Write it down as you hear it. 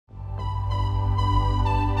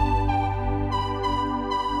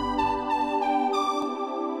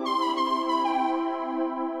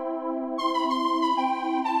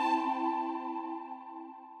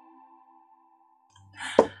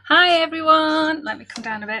Let me come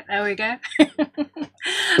down a bit. There we go.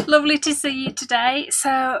 Lovely to see you today.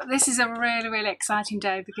 So this is a really exciting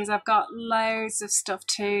day because I've got loads of stuff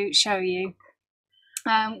to show you.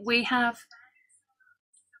 We have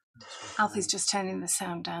Alfie's just turning the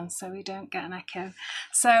sound down so we don't get an echo.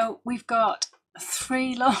 So we've got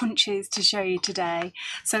 3 launches to show you today,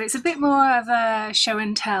 so it's a bit more of a show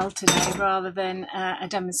and tell today rather than a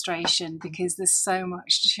demonstration because there's so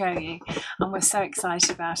much to show you and we're so excited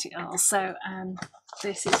about it all. So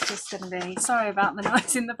this is just going to be, sorry about the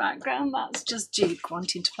noise in the background, that's just Duke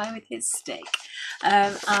wanting to play with his stick,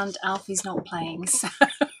 and Alfie's not playing, so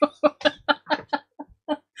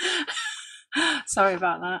sorry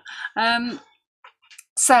about that.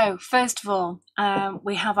 So first of all,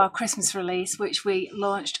 we have our Christmas release, which we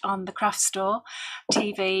launched on the Craft Store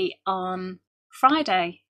TV on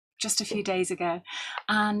Friday, just a few days ago,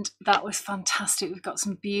 and that was fantastic. We've got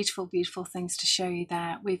some beautiful things to show you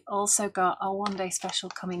there. We've also got our one-day special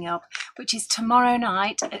coming up, which is tomorrow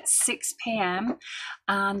night at 6 p.m.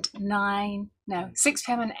 and 6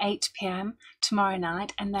 p.m. and 8 p.m. tomorrow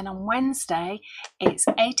night, and then on Wednesday it's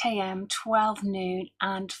 8 a.m., 12 noon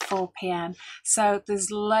and 4 p.m. So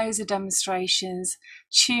there's loads of demonstrations.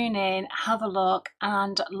 Tune in, have a look,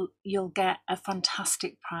 and you'll get a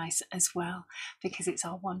fantastic price as well because it's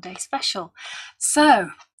our one-day special.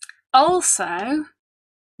 So also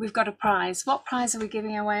we've got a prize. What prize are we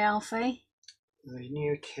giving away, Alfie? The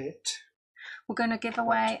new kit. We're going to give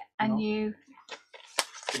away the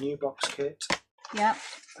new box kit. Yep.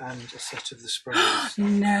 And a set of the sprays.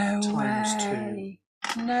 No way.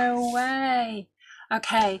 2. No way.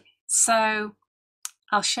 Okay, so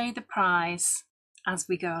I'll show you the prize as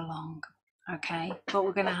we go along. Okay, but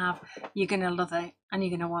we're going to have, you're going to love it and you're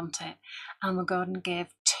going to want it. And we're going to give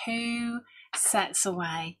 2 sets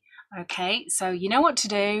away. Okay, so you know what to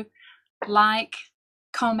do. Like,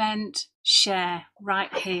 comment, share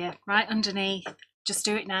right here, right underneath. Just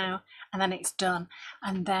do it now and then it's done,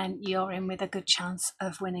 and then you're in with a good chance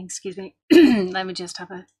of winning. Excuse me. Let me just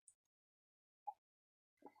have a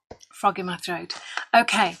frog in my throat.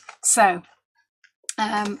 Okay, so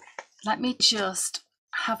let me just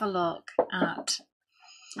have a look at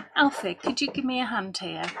Alfie. Could you give me a hand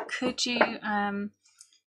here? Could you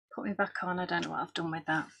put me back on? I don't know what I've done with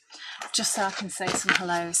that, just so I can say some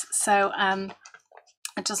hellos. So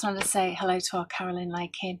I just want to say hello to our Carolyn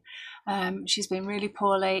Lakin. She's been really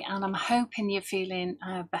poorly and I'm hoping you're feeling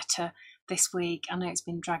better this week. I know it's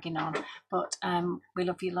been dragging on, but we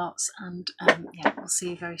love you lots, and yeah, we'll see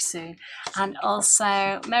you very soon. And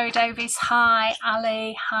also Mary Davies, hi.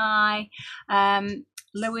 Ali, hi.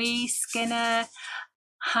 Louise Skinner,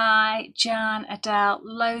 hi. Jan, Adele,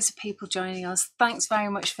 loads of people joining us. Thanks very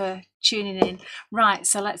much for tuning in. Right,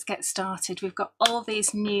 so let's get started. We've got all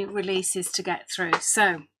these new releases to get through,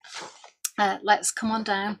 so let's come on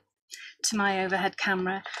down to my overhead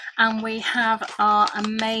camera, and we have our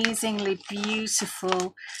amazingly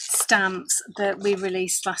beautiful stamps that we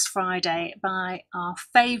released last Friday by our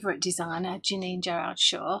favourite designer, Janine Gerard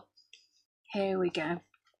Shaw. Here we go.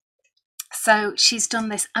 So she's done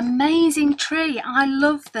this amazing tree. I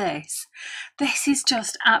love this. This is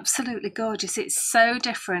just absolutely gorgeous. It's so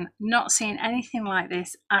different. Not seeing anything like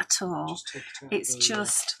this at all. It's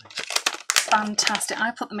just fantastic.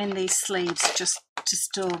 I put them in these sleeves just to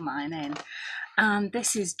store mine in, and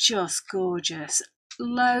this is just gorgeous.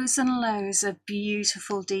 Loads and loads of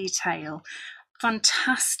beautiful detail.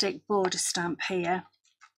 Fantastic border stamp here.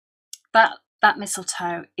 That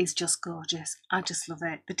mistletoe is just gorgeous. I just love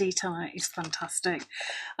it. The detail on it is fantastic.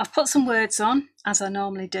 I've put some words on, as I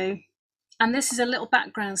normally do, and this is a little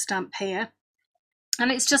background stamp here,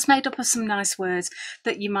 and it's just made up of some nice words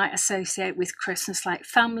that you might associate with Christmas, like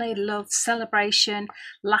family, love, celebration,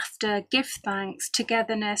 laughter, give thanks,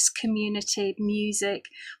 togetherness, community, music,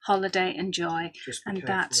 holiday and joy. Just be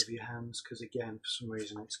careful of your hands, because again, for some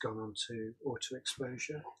reason it's gone on to auto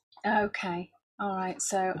exposure. Okay, all right,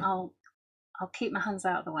 so I'll keep my hands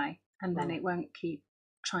out of the way, and then it won't keep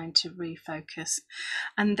trying to refocus.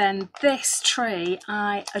 And then this tree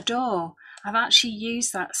I adore. I've actually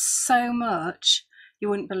used that so much you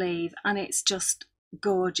wouldn't believe, and it's just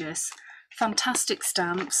gorgeous. Fantastic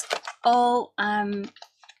stamps, all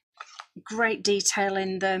great detail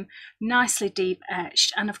in them, nicely deep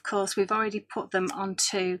etched, and of course we've already put them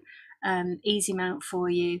onto easy mount for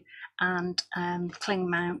you and cling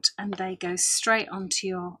mount, and they go straight onto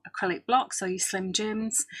your acrylic blocks or your Slim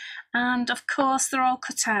Jims, and of course they're all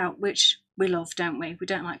cut out, which we love, don't we? We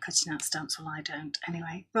don't like cutting out stamps, well I don't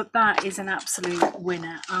anyway, but that is an absolute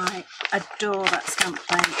winner. I adore that stamp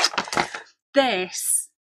plate. This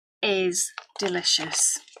is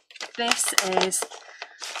delicious. This is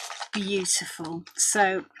beautiful.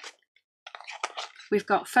 So we've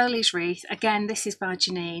got Foliage Wreath. Again, this is by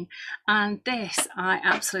Janine. And this I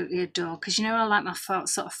absolutely adore because, you know, I like my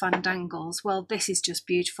sort of fandangles. Well, this is just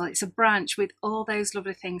beautiful. It's a branch with all those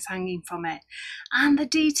lovely things hanging from it. And the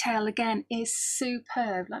detail, again, is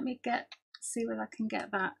superb. Let me see whether I can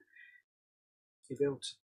get that. You'll be able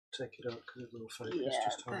to take it out because it will focus. Yeah,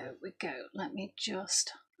 just there we go. Let me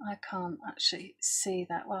just... I can't actually see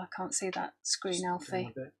that. Well, I can't see that screen,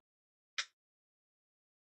 Alfie. There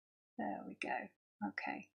we go.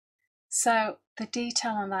 Okay, so the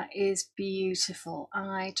detail on that is beautiful.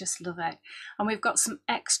 I just love it. And we've got some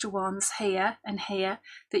extra ones here and here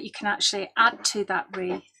that you can actually add to that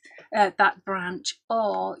wreath, that branch,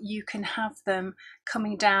 or you can have them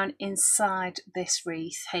coming down inside this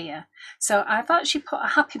wreath here. So I've actually put a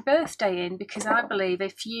happy birthday in because I believe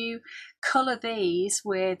if you colour these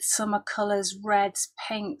with summer colours, reds,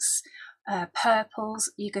 pinks, purples,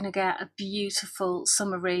 you're going to get a beautiful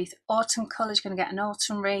summer wreath. Autumn colours, you're going to get an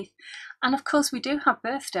autumn wreath. And of course we do have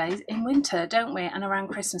birthdays in winter, don't we, and around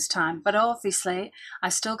Christmas time, but obviously I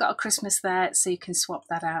still got a Christmas there, so you can swap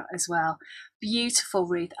that out as well. Beautiful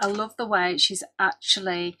wreath. I love the way she's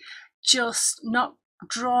actually just not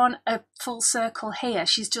drawn a full circle here,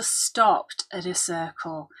 she's just stopped at a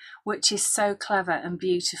circle, which is so clever and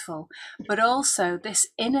beautiful. But also this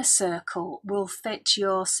inner circle will fit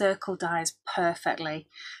your circle dies perfectly.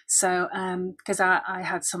 So because I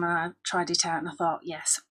had some and I tried it out and I thought,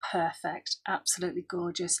 yes, perfect, absolutely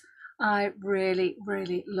gorgeous. I really,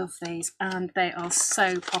 really love these and they are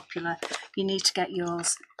so popular. You need to get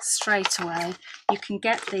yours straight away. You can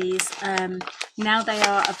get these, now they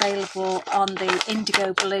are available on the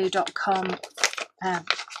indigoblue.com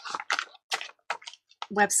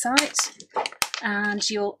website, and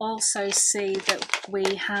you'll also see that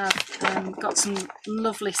we have got some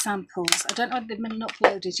lovely samples. I don't know if they've been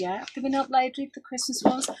uploaded yet. Have they been uploaded, the Christmas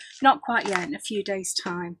ones? Not quite yet, in a few days'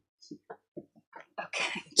 time.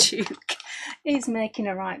 Okay, Duke is making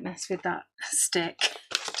a right mess with that stick.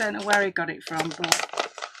 Don't know where he got it from,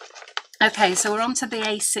 but okay, so we're on to the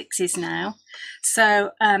A6s now.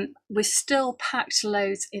 So we've still packed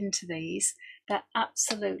loads into these. They're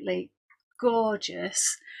absolutely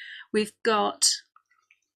gorgeous. We've got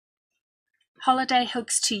Holiday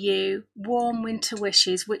Hugs to You, Warm Winter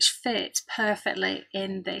Wishes, which fit perfectly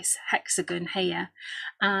in this hexagon here.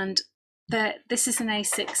 And this is an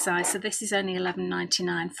A6 size, so this is only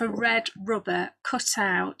 $11.99 for red rubber, cut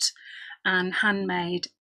out and handmade.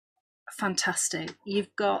 Fantastic.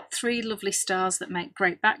 You've got 3 lovely stars that make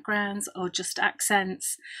great backgrounds or just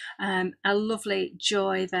accents, a lovely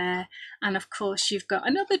joy there, and of course you've got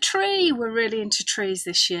another tree. We're really into trees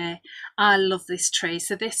this year. I love this tree.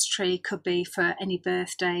 So this tree could be for any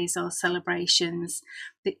birthdays or celebrations.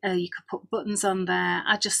 You could put buttons on there.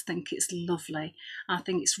 I just think it's lovely. I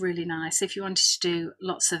think it's really nice. If you wanted to do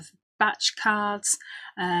lots of batch cards,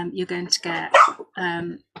 you're going to get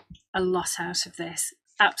a lot out of this.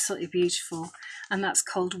 Absolutely beautiful, and that's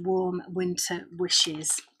called Warm Winter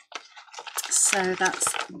Wishes. So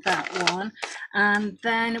that's that one, and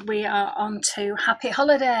then we are on to Happy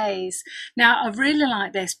Holidays. Now I really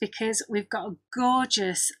like this because we've got a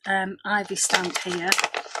gorgeous ivy stamp here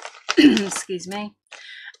excuse me,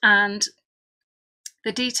 and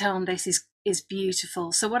the detail on this is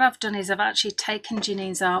beautiful. So what I've done is I've actually taken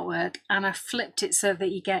Janine's artwork and I've flipped it so that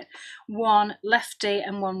you get one lefty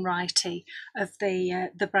and one righty of the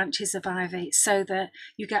branches of ivy, so that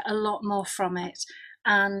you get a lot more from it,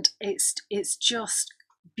 and it's just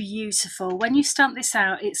beautiful. When you stamp this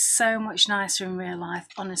out, it's so much nicer in real life,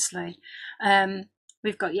 honestly.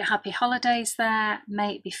 We've got your Happy Holidays there,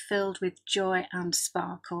 may it be filled with joy and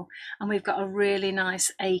sparkle, and we've got a really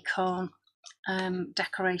nice acorn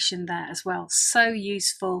decoration there as well. So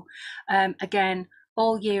useful, again,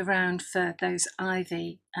 all year round for those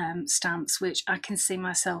ivy stamps, which I can see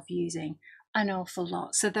myself using an awful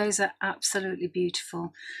lot. So those are absolutely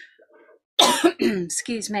beautiful.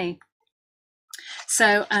 Excuse me.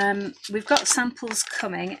 So we've got samples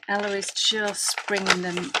coming. Ella is just bringing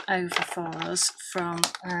them over for us from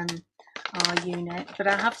our unit, but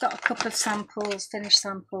I have got a couple of samples, finished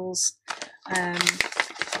samples,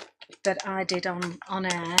 that I did on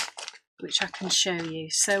air, which I can show you.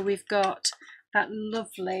 So we've got that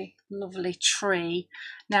lovely tree.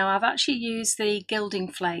 Now I've actually used the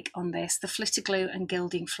gilding flake on this, the flitter glue and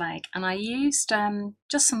gilding flake, and I used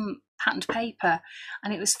just some patterned paper,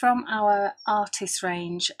 and it was from our artist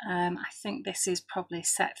range. I think this is probably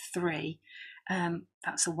set 3.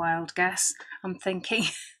 That's a wild guess. I'm thinking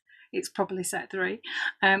it's probably set 3.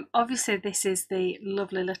 Obviously this is the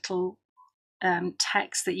lovely little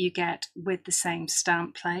text that you get with the same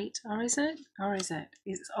stamp plate, or is it?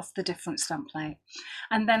 It's off the different stamp plate.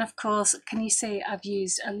 And then of course, can you see I've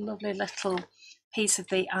used a lovely little piece of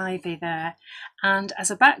the ivy there, and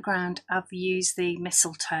as a background I've used the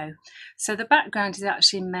mistletoe. So the background is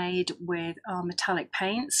actually made with our metallic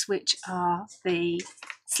paints, which are the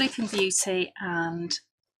Sleeping Beauty and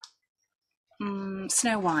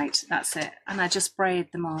Snow White, that's it, and I just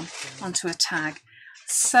braid them onto a tag.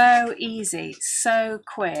 So easy, so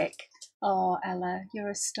quick. Oh, Ella, you're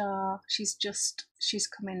a star. She's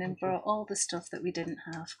come in and brought all the stuff that we didn't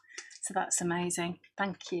have, so that's amazing.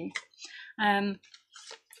 Thank you.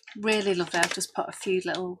 Really lovely. I've just put a few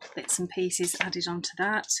little bits and pieces added onto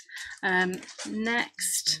that.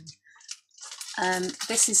 Next,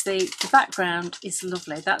 this is the background is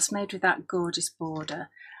lovely. That's made with that gorgeous border,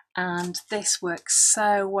 and this works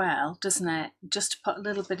so well, doesn't it? Just to put a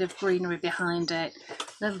little bit of greenery behind it,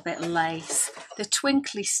 a little bit of lace. The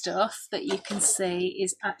twinkly stuff that you can see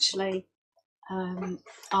is actually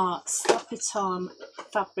our Slap It On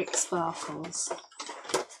fabric sparkles.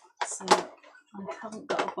 So I haven't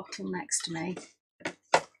got a bottle next to me,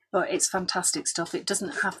 but it's fantastic stuff. It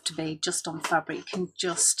doesn't have to be just on fabric. You can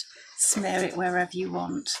just smear it wherever you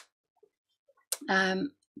want.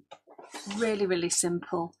 Really, really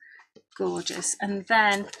simple, gorgeous. And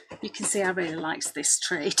then you can see I really liked this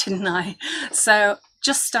tree, didn't I? So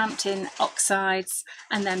just stamped in oxides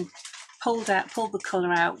and then pulled the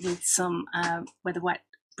colour out with some with a wet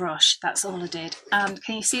brush. That's all I did. And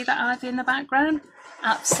can you see that ivy in the background?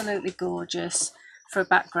 Absolutely gorgeous for a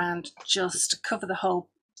background. Just cover the whole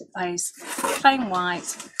place, plain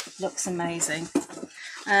white, looks amazing.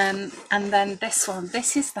 And then this one,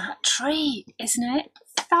 this is that tree, isn't it?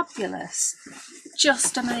 Fabulous,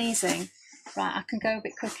 just amazing. Right, I can go a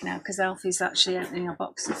bit quicker now because Alfie's actually opening a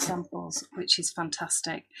box of samples, which is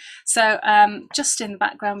fantastic. So just in the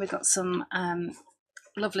background we've got some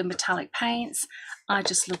lovely metallic paints. I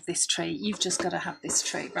just love this tree. You've just got to have this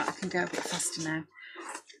tree. Right, I can go a bit faster now.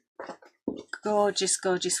 Gorgeous,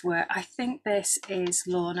 gorgeous work. I think this is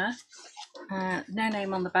Lorna. No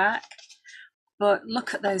name on the back. But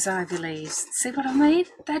look at those ivy leaves. See what I mean?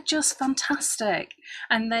 They're just fantastic.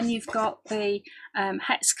 And then you've got the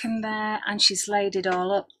hexagon there, and she's laid it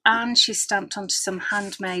all up, and she's stamped onto some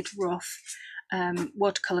handmade rough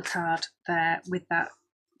watercolour card there with that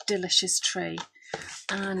delicious tree.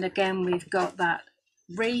 And again, we've got that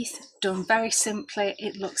wreath done very simply.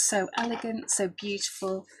 It looks so elegant, so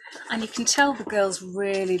beautiful, and you can tell the girls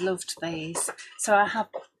really loved these. So I have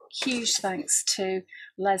huge thanks to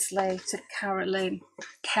Leslie, to Carolyn,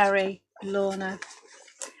 Kerry, Lorna.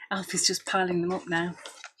 Alfie's just piling them up now.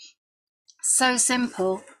 So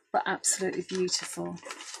simple, but absolutely beautiful.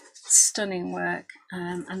 Stunning work.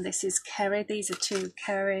 And this is Kerry. These are two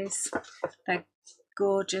Kerrys. They're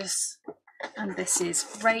gorgeous. And this is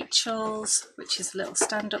Rachel's, which is a little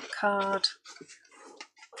stand-up card.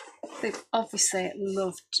 They've obviously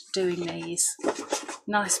loved doing these.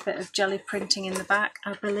 Nice bit of jelly printing in the back,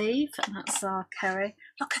 I believe, and that's our Kerry.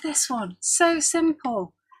 Look at this one, so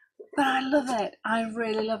simple, but I love it. I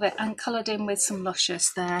really love it, and coloured in with some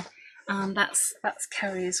luscious there, and that's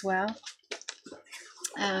Kerry as well.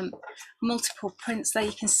 Multiple prints there.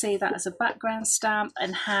 You can see that as a background stamp,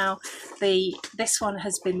 and how this one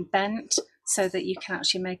has been bent so that you can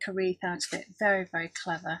actually make a wreath out of it. Very, very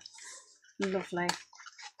clever, lovely.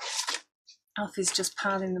 Alfie's just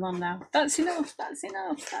piling them on now. That's enough, that's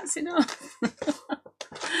enough, that's enough.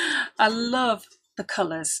 I love the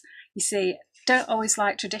colours. You see, don't always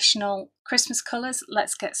like traditional Christmas colours.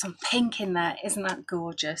 Let's get some pink in there. Isn't that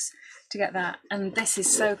gorgeous to get that? And this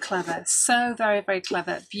is so clever, so very, very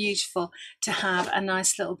clever, beautiful to have a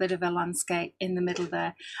nice little bit of a landscape in the middle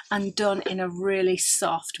there, and done in a really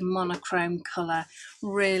soft monochrome colour.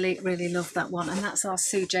 Really, really love that one. And that's our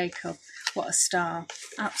Sue Jacob. What a star,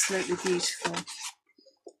 absolutely beautiful.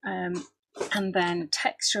 And then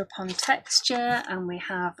texture upon texture, and we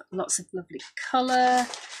have lots of lovely colour,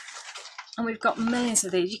 and we've got millions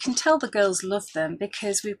of these. You can tell the girls love them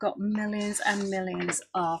because we've got millions and millions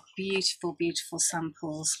of beautiful, beautiful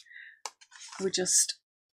samples. We're just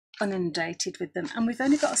inundated with them, and we've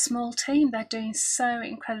only got a small team. They're doing so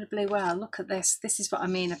incredibly well. Look at this. This is what I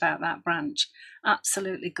mean about that branch.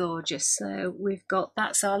 Absolutely gorgeous. So we've got,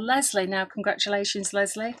 that's our Leslie. Now congratulations,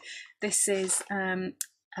 Leslie. This is a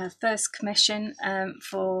first commission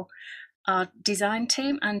for our design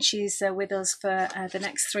team, and she's with us for the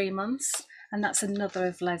next 3 months, and that's another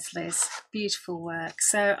of Leslie's beautiful work.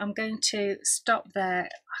 So I'm going to stop there.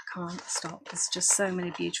 I can't stop, there's just so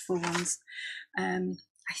many beautiful ones.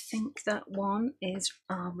 I think that one is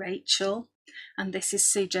Rachel, and this is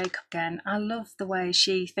Sue Jacob again. I love the way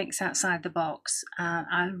she thinks outside the box.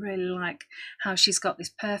 I really like how she's got this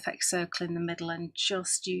perfect circle in the middle and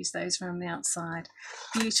just use those around the outside.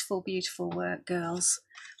 Beautiful, beautiful work, girls.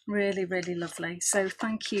 Really, really lovely. So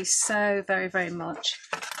thank you so very, very much.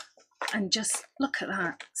 And just look at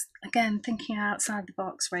that. Again, thinking outside the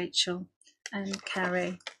box, Rachel and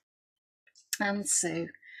Kerry and Sue.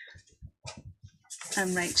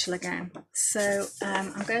 And Rachel again. So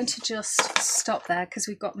I'm going to just stop there because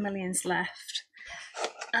we've got millions left,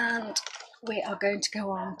 and we are going to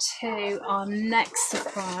go on to our next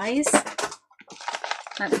surprise.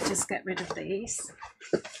 Let me just get rid of these.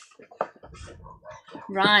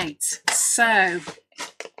 Right, so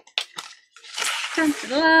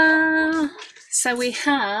so we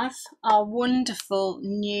have our wonderful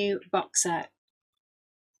new box set.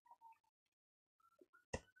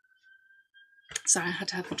 Sorry, I had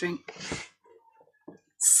to have a drink.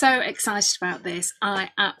 So excited about this. I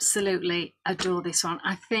absolutely adore this one.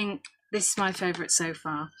 I think this is my favourite so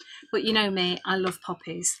far. But you know me, I love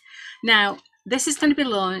poppies. Now, this is going to be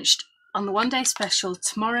launched on the one-day special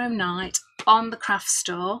tomorrow night on the craft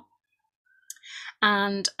store.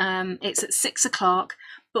 And it's at 6 o'clock.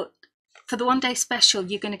 But for the one-day special,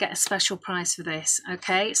 you're going to get a special price for this,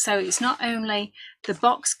 okay? So it's not only the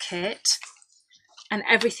box kit and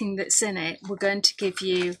everything that's in it, we're going to give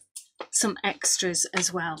you some extras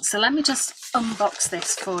as well. So let me just unbox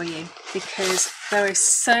this for you because there is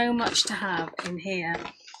so much to have in here.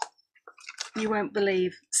 You won't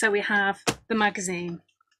believe. So we have the magazine,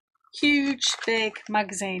 huge, big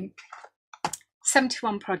magazine,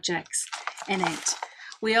 71 projects in it.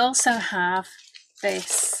 We also have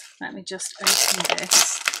this. Let me just open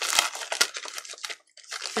this.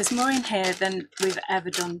 There's more in here than we've ever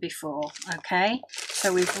done before, okay?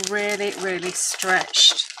 So we've really, really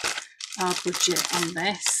stretched our budget on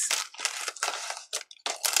this.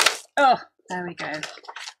 Oh, there we go.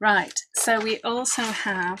 Right, so we also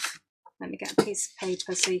have, let me get a piece of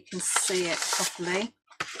paper so you can see it properly.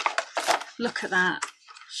 Look at that.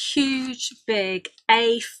 Huge, big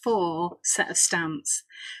A4 set of stamps.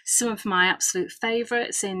 Some of my absolute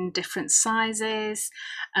favourites in different sizes.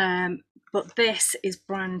 But this is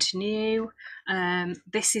brand new.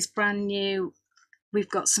 This is brand new. We've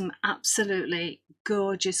got some absolutely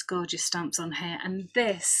gorgeous, gorgeous stamps on here. And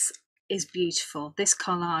this is beautiful. This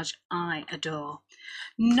collage I adore.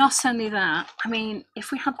 Not only that, I mean,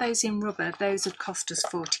 if we had those in rubber, those would cost us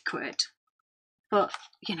 40 quid. But,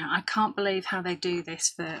 you know, I can't believe how they do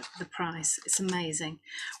this for the price. It's amazing.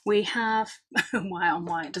 We have, white on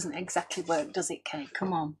white doesn't exactly work, does it, Kate?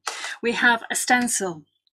 Come on. We have a stencil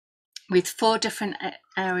with 4 different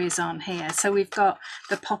areas on here. So we've got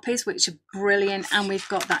the poppies, which are brilliant, and we've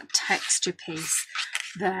got that texture piece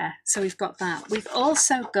there. So we've got that. We've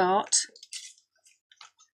also got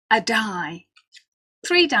a die.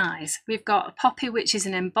 3 dies. We've got a poppy, which is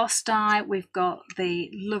an embossed die. We've got the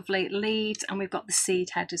lovely leaves, and we've got the seed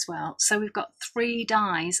head as well. So we've got 3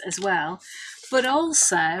 dies as well. But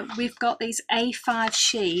also we've got these A5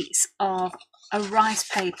 sheets of a rice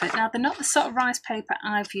paper. Now, they're not the sort of rice paper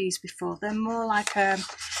I've used before. They're more like a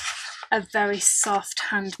very soft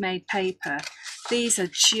handmade paper. These are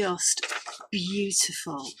just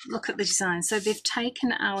beautiful. Look at the design. So they've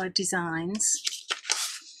taken our designs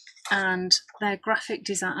and their graphic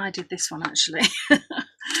design, I did this one actually,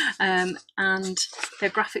 and their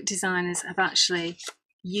graphic designers have actually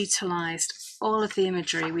utilised all of the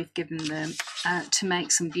imagery we've given them to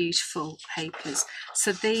make some beautiful papers.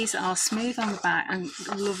 So these are smooth on the back and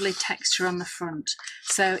lovely texture on the front.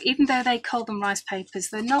 So even though they call them rice papers,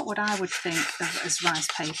 they're not what I would think of as rice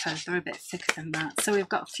paper. They're a bit thicker than that. So we've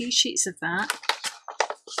got a few sheets of that.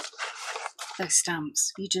 Those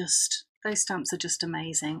stamps, those stamps are just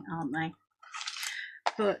amazing, aren't they?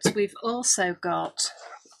 But we've also got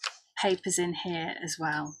papers in here as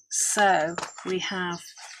well. So we have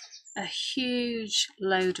a huge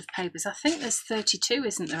load of papers. I think there's 32,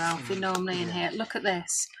 isn't there, Alfie, normally in here? Look at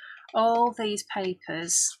this. All these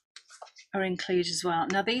papers are included as well.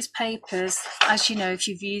 Now, these papers, as you know, if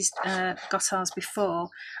you've used Gossards before,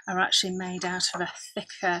 are actually made out of a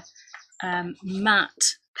thicker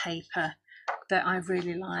matte paper that I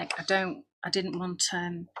really like. I didn't want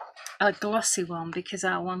a glossy one because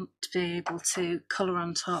I want to be able to colour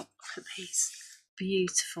on top. Look at these.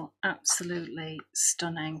 Beautiful, absolutely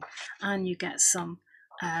stunning. And you get some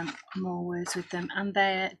more words with them, and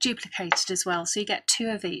they're duplicated as well, so you get 2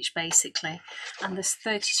 of each basically, and there's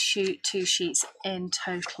 32 sheets in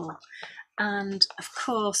total. And of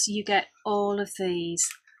course you get all of these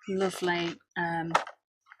lovely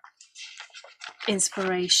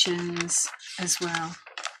inspirations as well.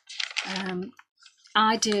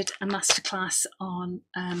 I did a masterclass on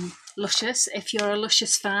Luscious. If you're a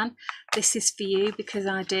Luscious fan, this is for you, because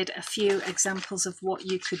I did a few examples of what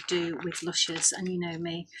you could do with Luscious, and you know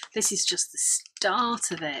me, this is just the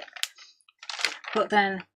start of it. But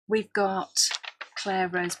then we've got Claire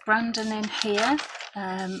Rose Brandon in here.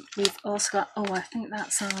 We've also got, oh, I think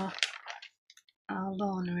that's our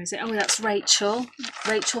Lorna, is it? Oh, that's Rachel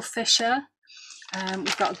Fisher.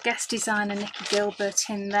 We've got a guest designer, Nikki Gilbert,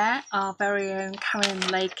 in there, our very own Carolyn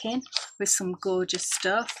Lakin, with some gorgeous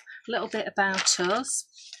stuff, a little bit about us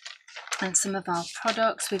and some of our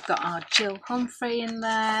products. We've got our Jill Humphrey in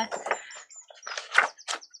there.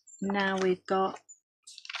 Now we've got,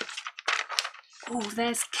 oh,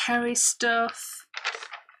 there's Kerry's stuff.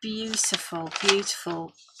 Beautiful,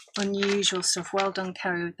 beautiful, unusual stuff. Well done,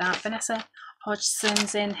 Kerry, with that. Vanessa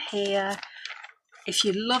Hodgson's in here. If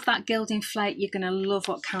you love that gilding flake, you're going to love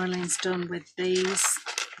what Caroline's done with these.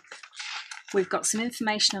 We've got some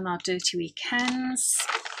information on our Dirty Weekends.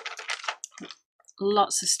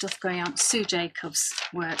 Lots of stuff going on. Sue Jacobs'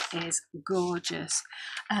 work is gorgeous.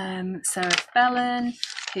 Sarah Bellon,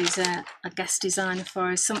 who's a guest designer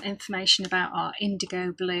for us. Some information about our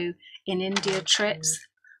Indigo Blue in India trips,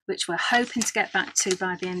 which we're hoping to get back to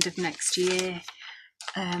by the end of next year.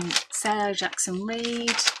 Sarah Jackson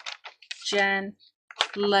Reid, Jen,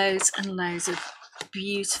 loads and loads of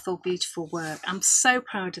beautiful, beautiful work. I'm so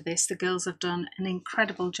proud of this. The girls have done an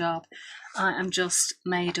incredible job. I am just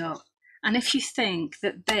made up. And if you think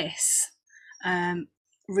that this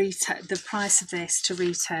retail, the price of this to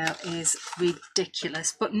retail is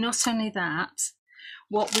ridiculous, but not only that,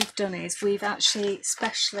 what we've done is we've actually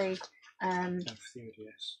specially for the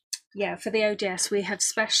ODS. Yeah, for the ODS, we have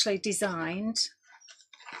specially designed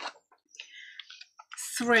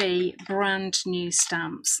 3 brand new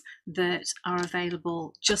stamps that are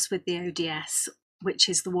available just with the ODS, which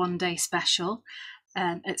is the one-day special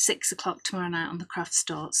at 6 o'clock tomorrow night on the craft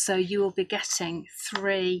store. So you will be getting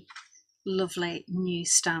 3 lovely new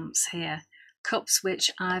stamps here. Cups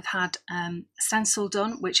which I've had stencil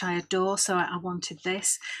done, which I adore, so I wanted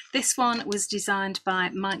this. This one was designed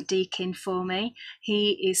by Mike Deakin for me.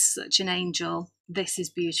 He is such an angel. This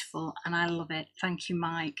is beautiful and I love it. Thank you,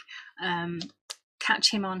 Mike.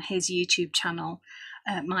 Catch him on his YouTube channel,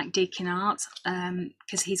 Mike Deakin Art,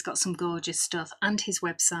 because he's got some gorgeous stuff, and his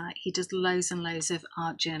website. He does loads and loads of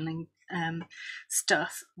art journaling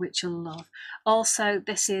stuff, which you'll love. Also,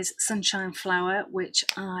 this is Sunshine Flower, which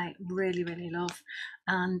I really, really love.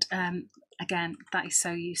 And again, that is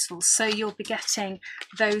so useful. So you'll be getting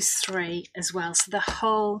those 3 as well. So the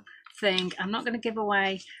whole thing, I'm not going to give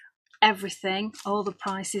away everything, all the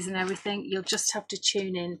prices and everything. You'll just have to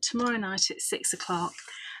tune in tomorrow night at 6 o'clock,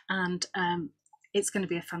 and it's going to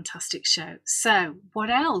be a fantastic show. So what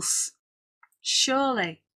else?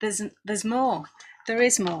 Surely there's more. There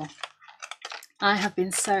is more. I have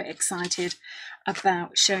been so excited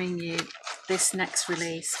about showing you this next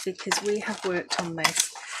release, because we have worked on this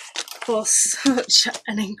for such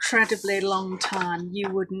an incredibly long time. You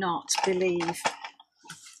would not believe.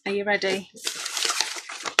 Are you ready?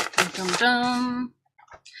 Dum, dum, dum.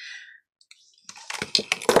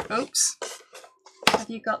 Oops. Have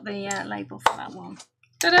you got the label for that one?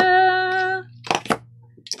 Ta-da!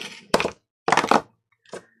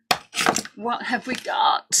 What have we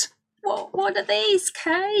got? What are these,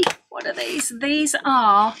 Kay? What are these? These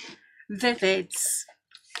are Vivids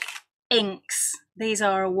inks. These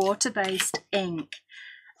are a water-based ink,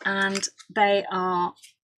 and they are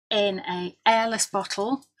in a airless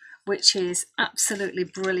bottle, which is absolutely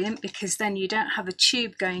brilliant, because then you don't have a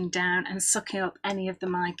tube going down and sucking up any of the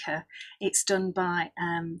mica. It's done by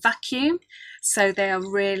vacuum, so they are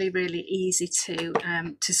really, really easy to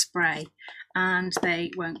spray, and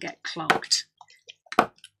they won't get clogged.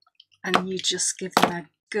 And you just give them a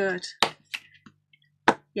good,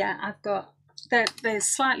 yeah, I've got, they're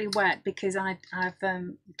slightly wet because I've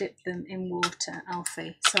dipped them in water,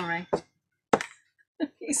 Alfie, sorry.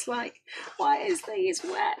 He's like, why is these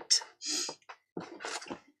wet?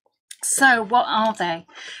 So what are they?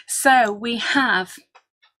 So we have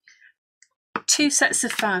 2 sets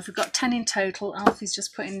of 5. We've got 10 in total. Alfie's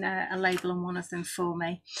just putting a label on one of them for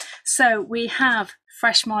me. So we have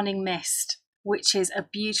Fresh Morning Mist, which is a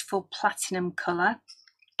beautiful platinum colour.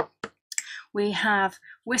 We have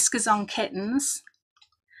Whiskers on Kittens,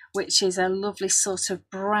 which is a lovely sort of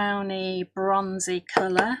browny, bronzy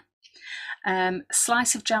colour.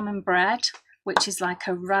 Slice of Jam and Bread, which is like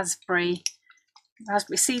a raspberry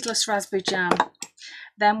seedless raspberry jam.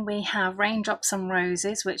 Then we have Raindrops on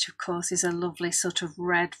Roses, which of course is a lovely sort of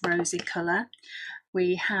red rosy colour.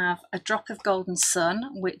 We have a Drop of Golden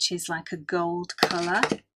Sun, which is like a gold colour.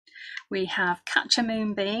 We have Catch a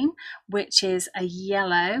Moonbeam, which is a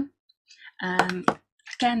yellow.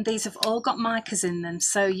 Again, these have all got micas in them,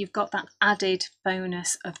 so you've got that added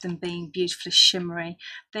bonus of them being beautifully shimmery.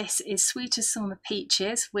 This is Sweet as Summer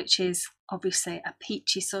Peaches, which is obviously a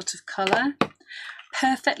peachy sort of colour.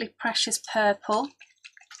 Perfectly Precious Purple,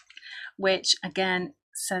 which again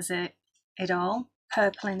says it all,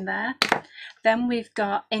 purple in there. Then we've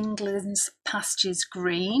got England's Pastures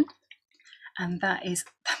Green, and that is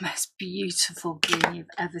the most beautiful green you've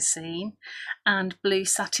ever seen. And Blue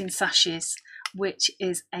Satin Sashes, which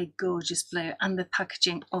is a gorgeous blue, and the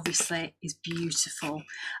packaging obviously is beautiful.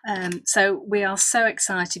 So we are so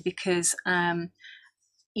excited because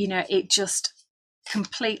you know, it just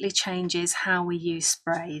completely changes how we use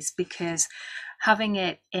sprays, because having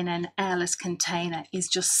it in an airless container is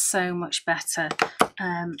just so much better.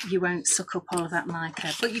 You won't suck up all of that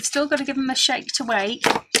mica, but you've still got to give them a shake to wake.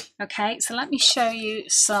 Okay, so let me show you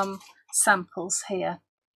some samples here.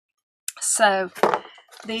 So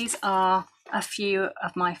these are a few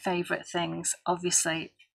of my favourite things.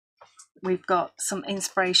 Obviously, we've got some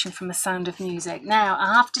inspiration from The Sound of Music. Now,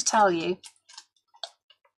 I have to tell you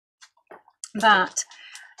that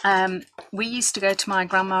we used to go to my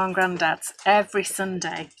grandma and granddad's every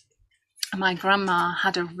Sunday. My grandma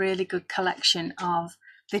had a really good collection of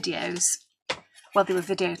videos. Well, they were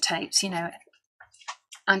videotapes, you know,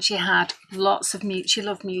 and she had lots of she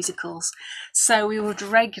loved musicals. So we would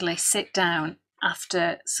regularly sit down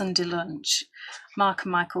after Sunday lunch. Mark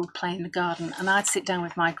and Michael would play in the garden, and I'd sit down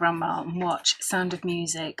with my grandma and watch Sound of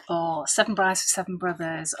Music or Seven Brides for Seven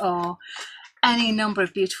Brothers or any number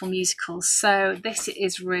of beautiful musicals. So this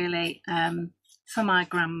is really for my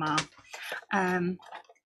grandma.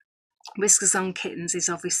 Whiskers on Kittens is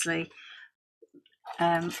obviously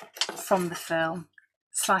from the film.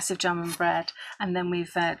 Slice of Jam and Bread, and then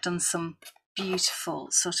we've done some beautiful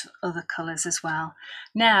sort of other colours as well.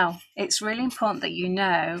 Now, it's really important that you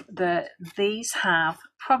know that these have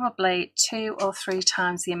probably 2 or 3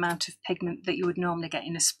 times the amount of pigment that you would normally get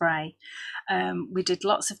in a spray. We did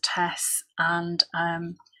lots of tests, and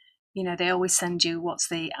you know, they always send you what's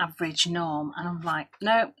the average norm, and I'm like,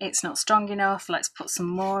 no, it's not strong enough, let's put some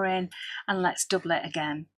more in and let's double it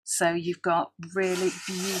again. So you've got really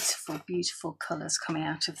beautiful, beautiful colours coming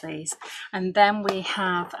out of these. And then we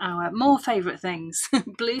have our more favourite things,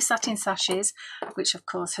 Blue Satin Sashes, which of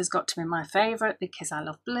course has got to be my favourite because I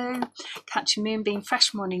love blue, Catch a Moonbeam,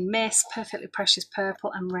 Fresh Morning Mist, Perfectly Precious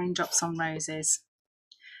Purple, and Raindrops on Roses.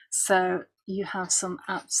 So you have some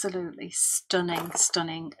absolutely stunning,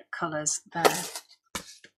 stunning colours there.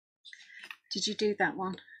 Did you do that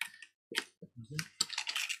one? Mm-hmm.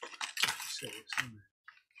 So it's in there.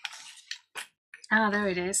 Ah, there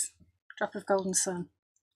it is. Drop of Golden Sun.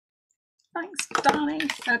 Thanks, darling.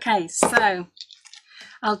 Okay, so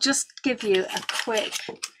I'll just give you a quick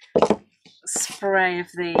spray of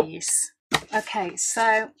these. Okay,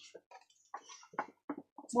 so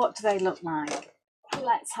what do they look like?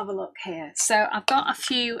 Let's have a look here. So I've got a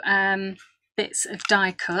few bits of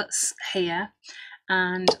die cuts here,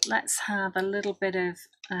 and let's have a little bit of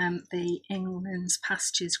the England's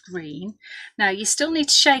Pastures Green. Now you still need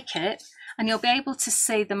to shake it, and you'll be able to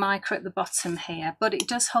see the mica at the bottom here, but it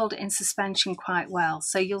does hold it in suspension quite well.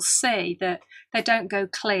 So you'll see that they don't go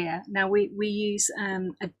clear. Now we use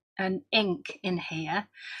an ink in here,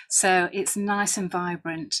 so it's nice and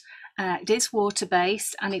vibrant. It is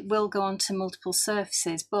water-based, and it will go onto multiple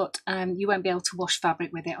surfaces, but you won't be able to wash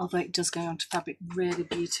fabric with it, although it does go onto fabric really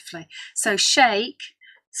beautifully. So shake,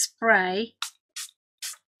 spray,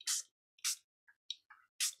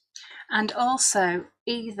 and also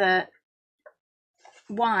either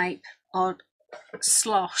wipe or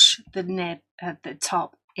slosh the nib at the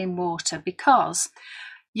top in water, because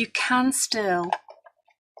you can still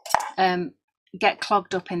get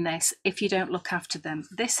clogged up in this if you don't look after them.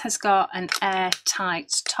 This has got an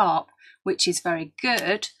airtight top, which is very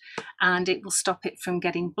good, and it will stop it from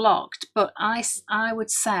getting blocked. But I would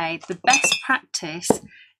say the best practice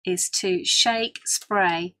is to shake,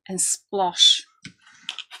 spray, and splosh.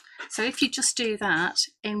 So if you just do that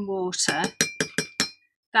in water,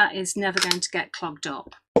 that is never going to get clogged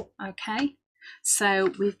up. Okay,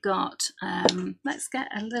 so we've got, let's get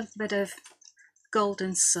a little bit of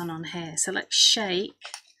Golden Sun on here. So let's shake,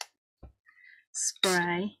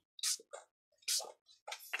 spray,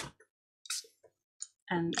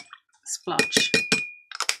 and splotch.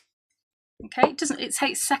 Okay, it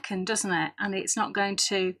takes a second, doesn't it? And it's not going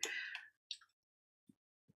to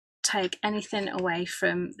take anything away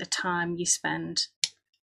from the time you spend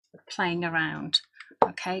playing around.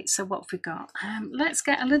 Okay, so what have we got? Let's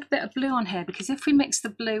get a little bit of blue on here, because if we mix the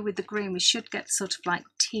blue with the green, we should get sort of like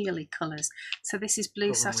tealy colours. So this is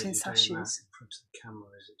blue satin sashes. In front of the camera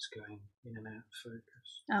as it's going in and out of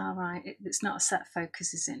focus. Oh, right, it's not a set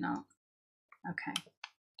focus, is it not? Okay.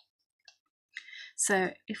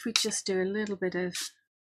 So if we just do a little bit of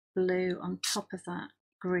blue on top of that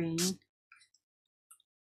green,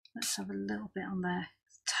 let's have a little bit on there.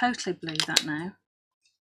 Totally blue that now.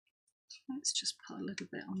 Let's just put a little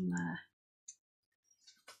bit on there.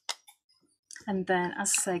 And then,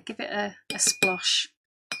 as I say, give it a splosh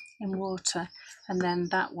in water, and then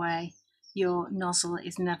that way your nozzle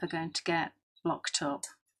is never going to get blocked up.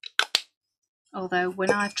 Although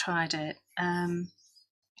when I've tried it,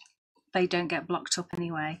 they don't get blocked up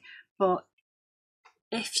anyway. But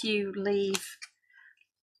if you leave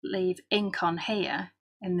ink on here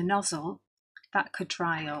in the nozzle, that could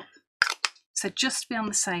dry up. So just to be on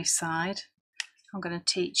the safe side, I'm going to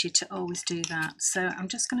teach you to always do that. So I'm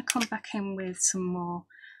just going to come back in with some more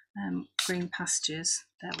green pastures.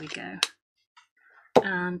 There we go.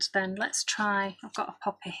 And then let's try, I've got a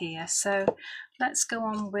popper here, so let's go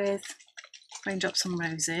on with Raindrops on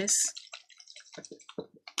Roses.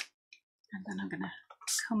 And then I'm going to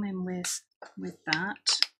come in with that.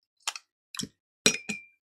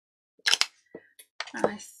 And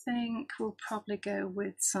I think we'll probably go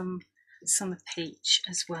with some Summer Peach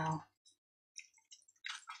as well.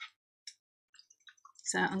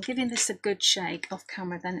 So I'm giving this a good shake off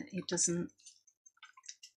camera, then it doesn't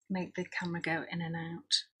make the camera go in and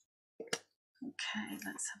out. Okay,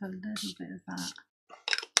 let's have a little bit of that.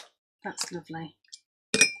 That's lovely.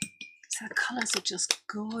 So the colours are just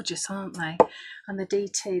gorgeous, aren't they? And the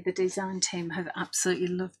DT, the design team, have absolutely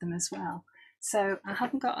loved them as well. So I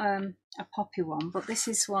haven't got a poppy one, but this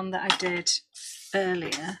is one that I did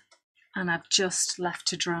earlier and I've just left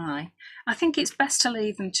to dry. I think it's best to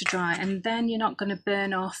leave them to dry, and then you're not going to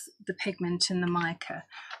burn off the pigment in the mica.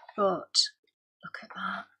 But look at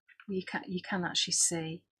that. You can actually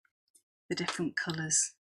see the different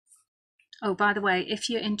colours. Oh, by the way, if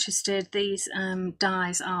you're interested, these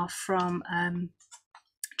dies are from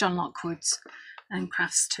John Lockwood's and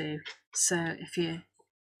Crafts too. So if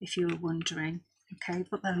you were wondering, okay,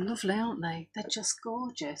 but they're lovely, aren't they? They're just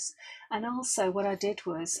gorgeous. And also, what I did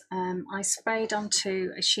was I sprayed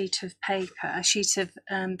onto a sheet of paper, a sheet of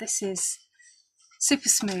this is Super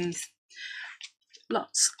Smooth.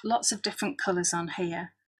 Lots of different colours on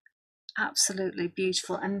here. Absolutely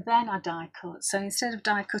beautiful. And then I die cut. So instead of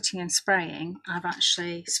die cutting and spraying, I've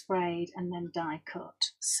actually sprayed and then die cut.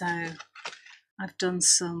 So I've done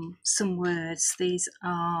some words. These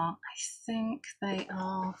are, I think they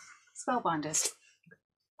are Spellbinders.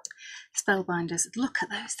 Spellbinders. Look at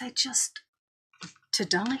those. They're just to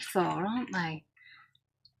die for, aren't they?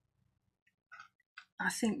 I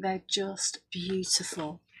think they're just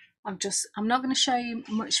beautiful. I'm not going to show you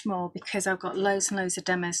much more because I've got loads and loads of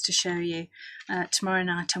demos to show you tomorrow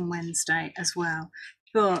night and Wednesday as well.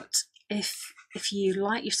 But if you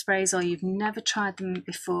like your sprays or you've never tried them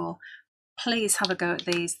before, please have a go at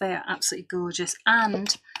these. They are absolutely gorgeous,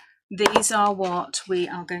 and these are what we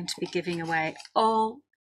are going to be giving away. All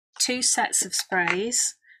 2 sets of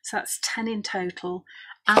sprays, so that's 10 in total,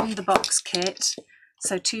 and the box kit.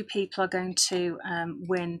 So 2 people are going to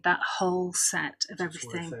win that whole set of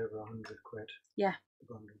everything. It's worth over 100 quid. Yeah. A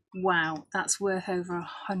bundle. Wow, that's worth over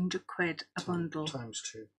 100 quid a bundle. Times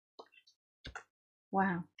 2.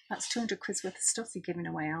 Wow, that's 200 quid's worth of stuff you're giving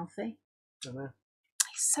away, Alfie. I know.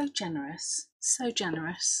 He's so generous, so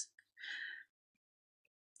generous.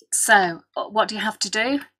 So what do you have to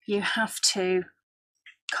do? You have to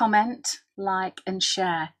comment, like and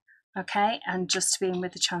share. Okay, and just to be in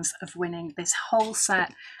with the chance of winning this whole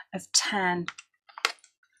set of 10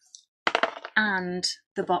 and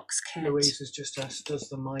the box kit. Louise has just asked, does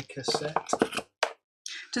the mica set?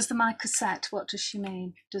 Does the mica set? What does she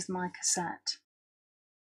mean? Does the mica set?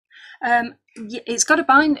 It's got a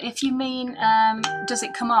bind. If you mean, does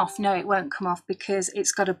it come off? No, it won't come off because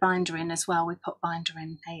it's got a binder in as well. We put binder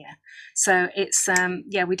in here. So it's,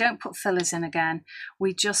 yeah, we don't put fillers in again.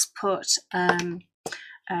 We just put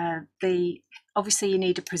obviously you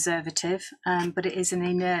need a preservative, but it is an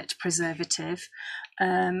inert preservative.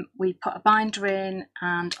 We put a binder in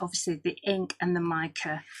and obviously the ink and the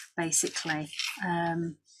mica basically,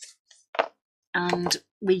 and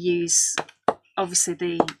we use obviously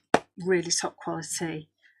the really top quality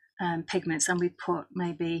pigments, and we put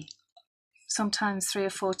maybe sometimes 3 or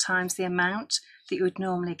 4 times the amount that you would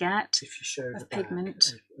normally get if you show of the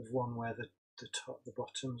pigment. Of one where the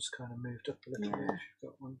bottom's kind of moved up a little bit, if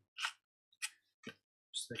you've got one,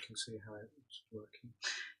 so they can see how it's working.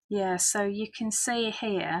 Yeah, so you can see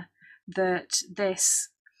here that this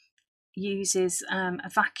uses a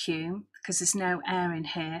vacuum because there's no air in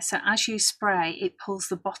here. So as you spray, it pulls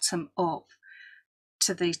the bottom up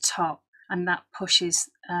to the top, and that pushes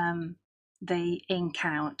the ink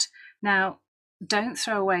out. Now, don't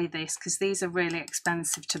throw away this because these are really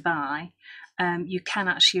expensive to buy. You can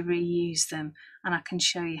actually reuse them, and I can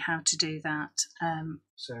show you how to do that.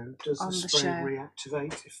 So does the on the spray show.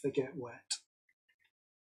 reactivate if they get wet?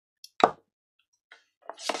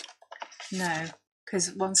 No,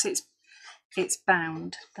 because once it's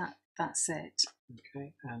bound, that's it.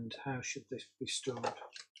 Okay, and how should this be stored?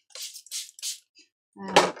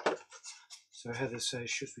 So Heather says,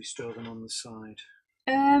 should we store them on the side?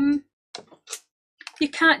 You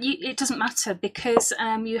can't. It doesn't matter because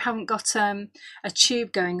you haven't got a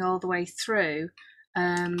tube going all the way through.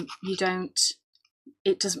 You don't.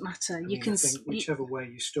 It doesn't matter. I You mean, can. I think whichever way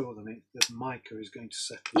you store them, the mica is going to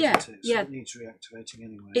settle. Yeah, isn't it? So yeah. it needs reactivating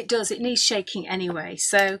anyway. It does. It needs shaking anyway.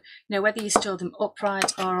 So whether you store them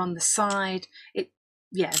upright or on the side,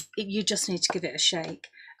 you just need to give it a shake.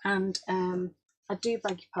 And I do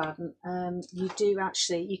beg your pardon. You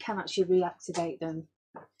can actually reactivate them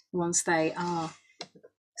once they are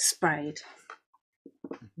sprayed.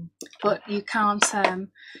 Mm-hmm. But you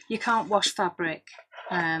can't wash fabric.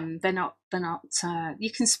 They're not.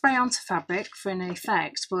 You can spray onto fabric for an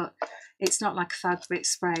effect, but it's not like a fabric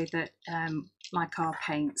spray that like our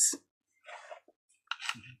paints.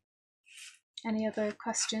 Mm-hmm. Any other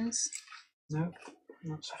questions? No,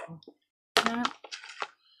 not so far. No.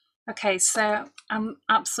 Okay, so I'm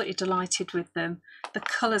absolutely delighted with them. The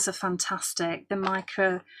colours are fantastic. The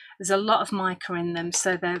mica, there's a lot of mica in them,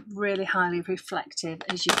 so they're really highly reflective,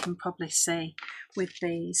 as you can probably see with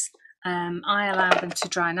these. I allow them to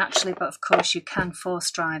dry naturally, but of course you can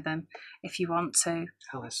force dry them if you want to.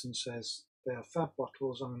 Alison says, they are fab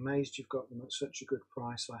bottles. I'm amazed you've got them at such a good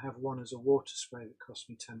price. I have one as a water spray that cost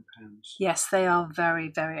me £10. Yes, they are very,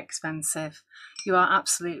 very expensive. You are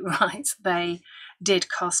absolutely right. They did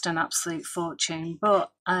cost an absolute fortune,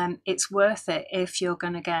 but it's worth it if you're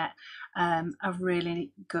going to get a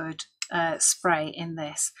really good spray in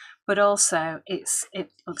this. But also, it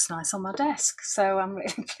looks nice on my desk, so I'm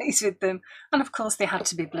really pleased with them. And of course, they had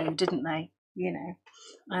to be blue, didn't they?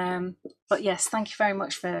 But yes, thank you very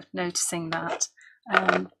much for noticing that.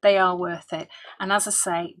 They are worth it, and as I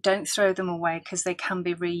say, don't throw them away because they can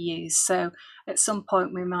be reused. So at some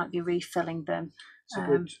point we might be refilling them. It's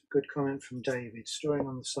a good comment from David. Storing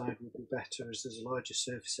on the side would be better as there's a larger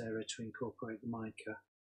surface area to incorporate the mica.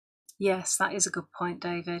 Yes, that is a good point,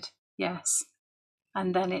 David. Yes,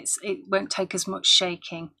 and then it won't take as much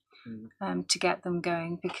shaking to get them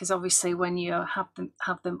going, because obviously when you have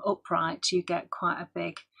them upright, you get quite a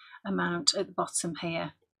big amount at the bottom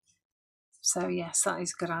here. So yes, that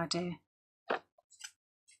is a good idea.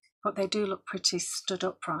 But they do look pretty stood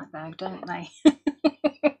upright though, don't they?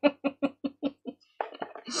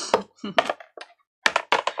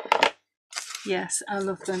 Yes, I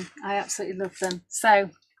love them. I absolutely love them. So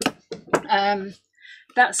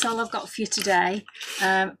that's all I've got for you today.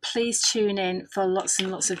 Please tune in for lots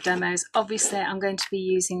and lots of demos. Obviously, I'm going to be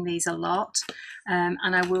using these a lot, and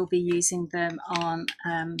I will be using them on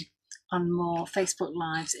more Facebook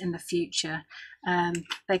Lives in the future.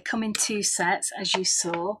 They come in 2 sets, as you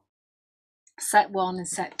saw, set 1 and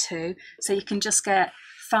set 2. So you can just get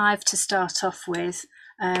 5 to start off with,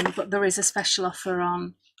 but there is a special offer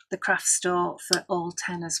on the craft store for all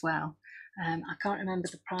 10 as well. I can't remember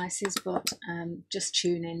the prices, but just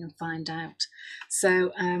tune in and find out.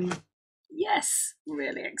 So yes,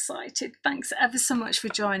 really excited. Thanks ever so much for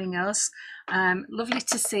joining us. Lovely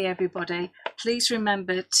to see everybody. Please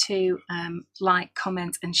remember to like,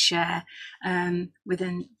 comment and share, be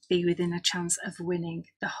within a chance of winning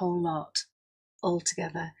the whole lot all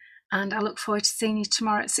together. And I look forward to seeing you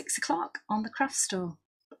tomorrow at 6 o'clock on the craft store.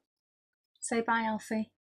 Say bye,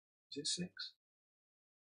 Alfie. Is it 6?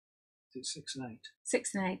 Is it 6 and 8?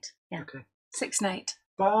 6 and 8, yeah. Okay. 6 and 8.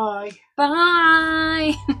 Bye.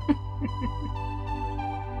 Bye.